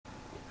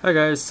Hi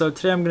guys, so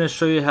today I'm going to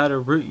show you how to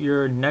root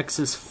your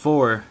Nexus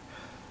 4.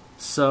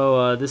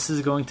 So this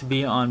is going to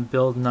be on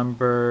build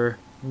number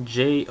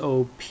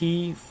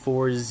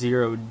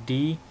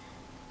JOP40D,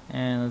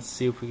 and let's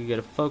see if we can get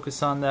a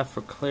focus on that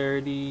for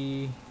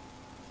clarity,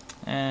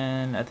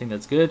 and I think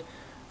that's good.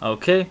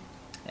 Okay,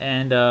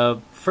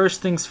 and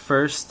first things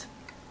first,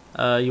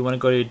 you want to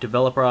go to your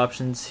developer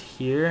options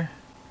here,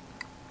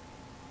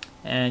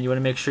 and you want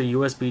to make sure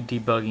USB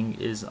debugging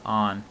is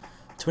on.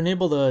 To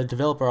enable the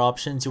developer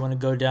options, you want to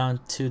go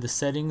down to the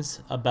settings,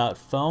 about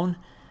phone,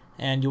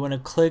 and you want to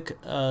click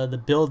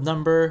the build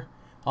number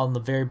on the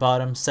very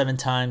bottom 7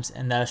 times,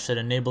 and that should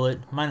enable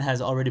it. Mine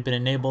has already been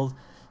enabled,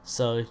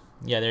 so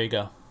yeah, there you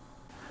go.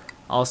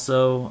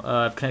 Also,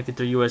 I've connected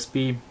through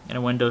USB,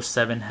 and Windows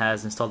 7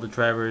 has installed the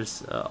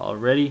drivers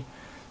already,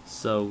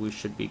 so we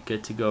should be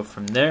good to go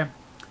from there.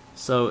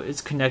 So it's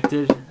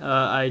connected.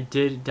 I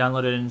did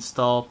download and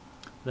install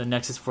the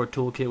Nexus 4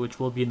 Toolkit, which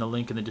will be in the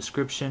link in the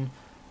description.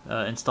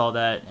 Install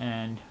that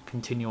and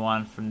continue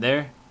on from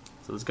there.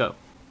 So let's go.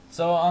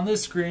 So on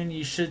this screen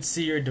you should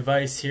see your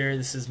device here.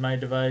 This is my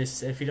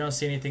device. If you don't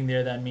see anything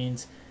there, that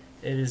means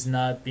it is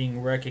not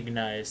being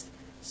recognized.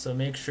 So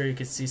make sure you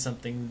can see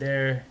something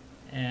there,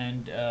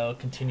 and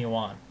continue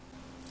on.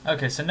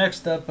 Okay, so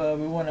next up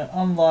we want to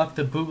unlock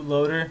the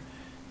bootloader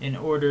in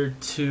order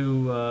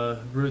to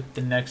root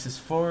the Nexus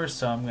 4.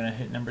 So I'm going to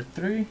hit number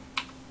 3,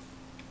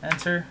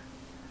 enter,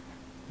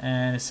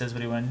 and it says what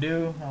do you want to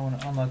do. I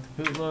want to unlock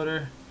the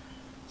bootloader.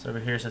 So over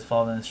here it says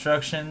follow the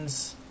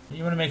instructions.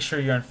 You want to make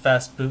sure you're in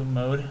fast boot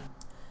mode.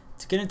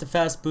 To get into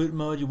fast boot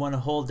mode, you want to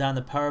hold down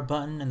the power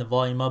button and the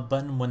volume up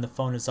button when the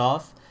phone is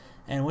off.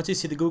 And once you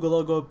see the Google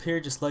logo appear,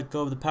 just let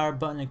go of the power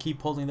button and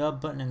keep holding the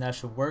up button, and that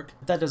should work.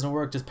 If that doesn't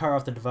work, just power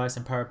off the device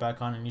and power it back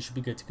on, and you should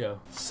be good to go.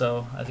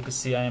 So as you can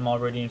see, I am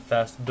already in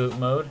fast boot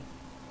mode.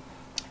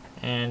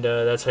 And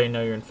that's how you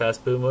know you're in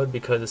fast boot mode,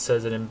 because it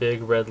says it in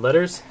big red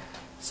letters.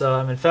 So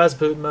I'm in fast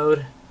boot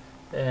mode,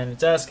 and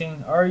it's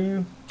asking, are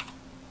you?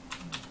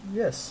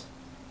 Yes,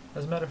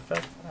 as a matter of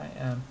fact, I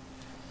am.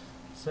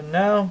 So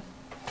now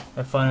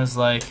my phone is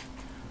like,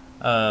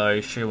 are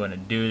you sure you want to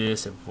do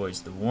this? It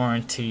voids the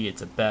warranty,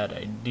 it's a bad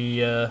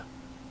idea.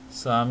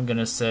 So I'm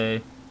gonna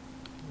say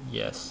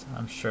yes,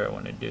 I'm sure I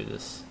want to do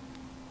this.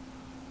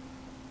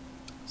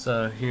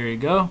 So here you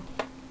go.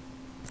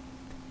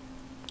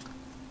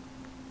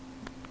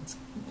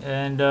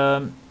 And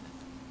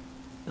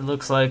it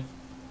looks like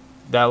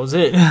that was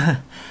it.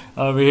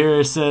 Over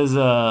here it says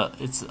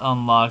it's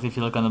unlocked. If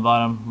you look on the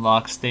bottom,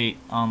 lock state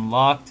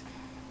unlocked.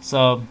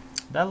 So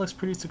that looks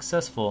pretty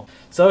successful.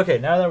 So okay,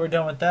 now that we're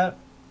done with that,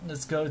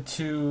 let's go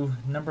to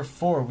number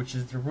 4, which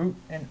is the root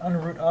and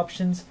unroot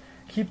options.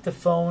 Keep the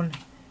phone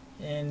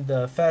in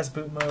the fast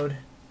boot mode,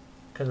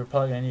 because we're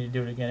probably going to need to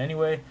do it again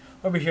anyway.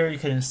 Over here you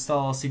can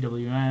install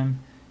CWM,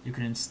 you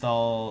can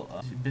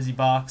install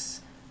BusyBox,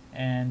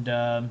 and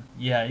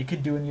yeah, you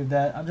could do any of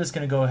that. I'm just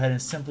going to go ahead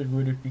and simply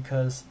root it,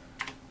 because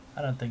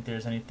I don't think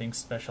there's anything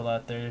special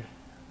out there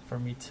for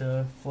me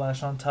to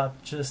flash on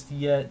top just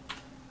yet.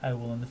 I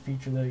will in the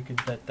future though, you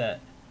could bet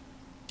that.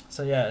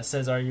 So yeah, it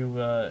says are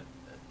you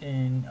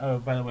in, oh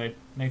by the way,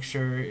 make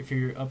sure if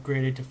you're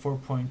upgraded to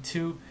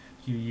 4.2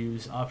 you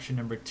use option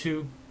number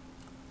 2,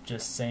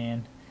 just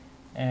saying.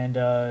 And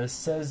it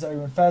says are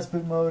you in fast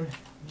boot mode?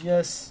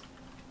 Yes,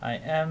 I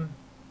am.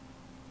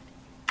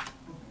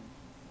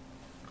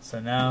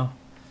 So now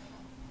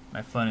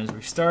my phone is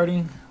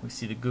restarting. We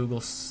see the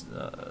Google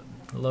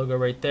logo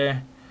right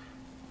there.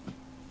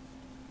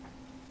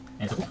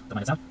 And so, so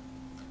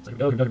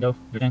here we go.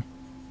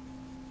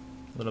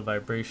 Little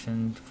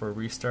vibration for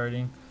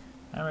restarting.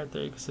 And right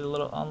there you can see the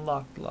little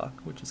unlocked lock,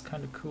 which is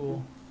kind of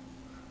cool.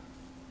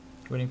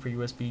 Waiting for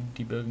USB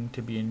debugging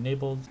to be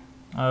enabled.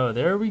 Oh,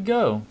 there we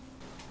go.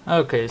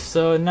 Okay,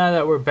 so now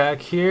that we're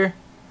back here,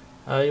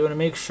 you want to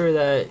make sure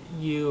that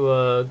you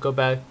go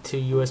back to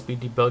USB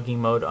debugging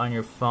mode on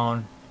your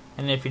phone.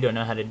 And if you don't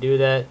know how to do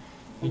that,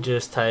 you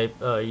just type,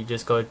 you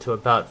just go to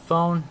about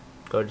phone,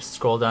 go to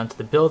scroll down to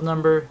the build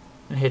number,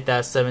 and hit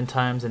that 7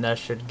 times, and that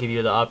should give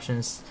you the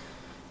options.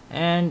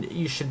 And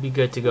you should be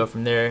good to go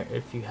from there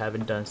if you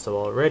haven't done so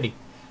already.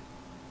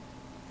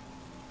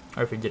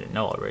 Or if you didn't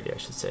know already, I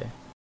should say.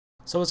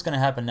 So what's going to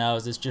happen now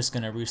is it's just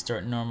going to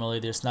restart normally.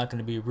 It's not going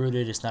to be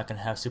rooted, it's not going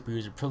to have super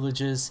user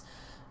privileges.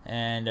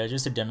 And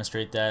just to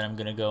demonstrate that, I'm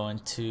going to go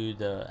into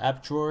the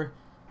app drawer,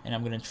 and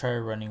I'm going to try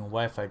running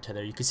Wi-Fi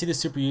tether. You can see the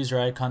super user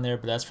icon there,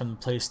 but that's from the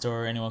Play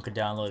Store. Anyone could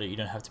download it. You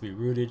don't have to be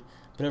rooted.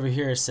 But over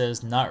here it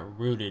says not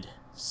rooted.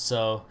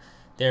 So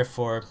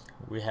therefore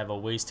we have a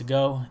ways to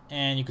go,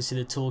 and you can see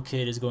the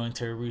toolkit is going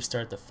to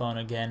restart the phone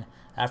again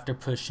after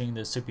pushing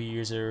the super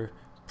user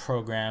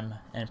program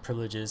and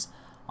privileges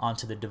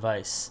onto the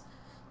device.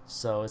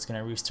 So it's going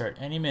to restart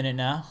any minute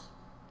now.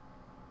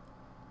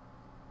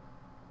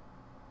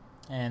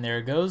 And there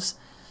it goes.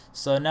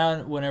 So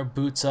now when it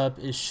boots up,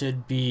 it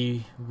should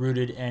be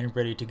rooted and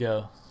ready to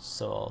go.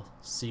 So I'll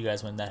see you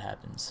guys when that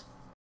happens.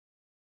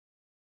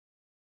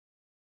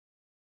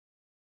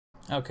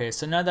 Okay,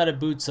 so now that it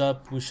boots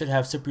up, we should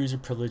have super user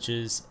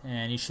privileges,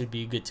 and you should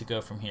be good to go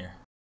from here.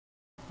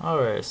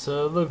 Alright,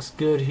 so it looks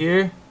good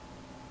here.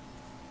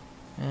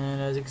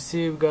 And as you can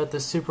see, we've got the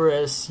Super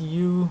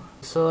SU.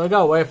 So I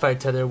got Wi-Fi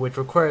tether, which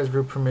requires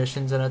root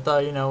permissions, and I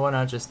thought, you know, why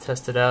not just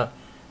test it out?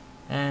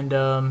 And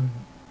I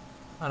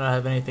don't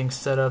have anything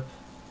set up.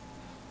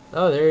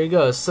 Oh, there you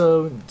go.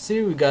 So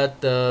see, we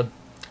got the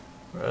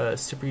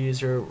super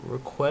user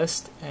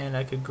request, and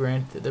I could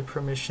grant the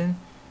permission,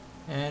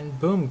 and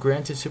boom,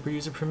 granted super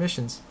user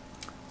permissions.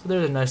 So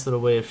there's a nice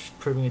little way of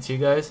proving it to you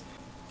guys.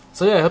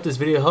 So yeah, I hope this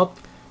video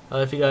helped.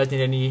 If you guys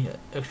need any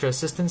extra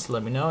assistance,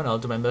 let me know, and I'll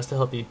do my best to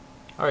help you.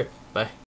 Alright, bye.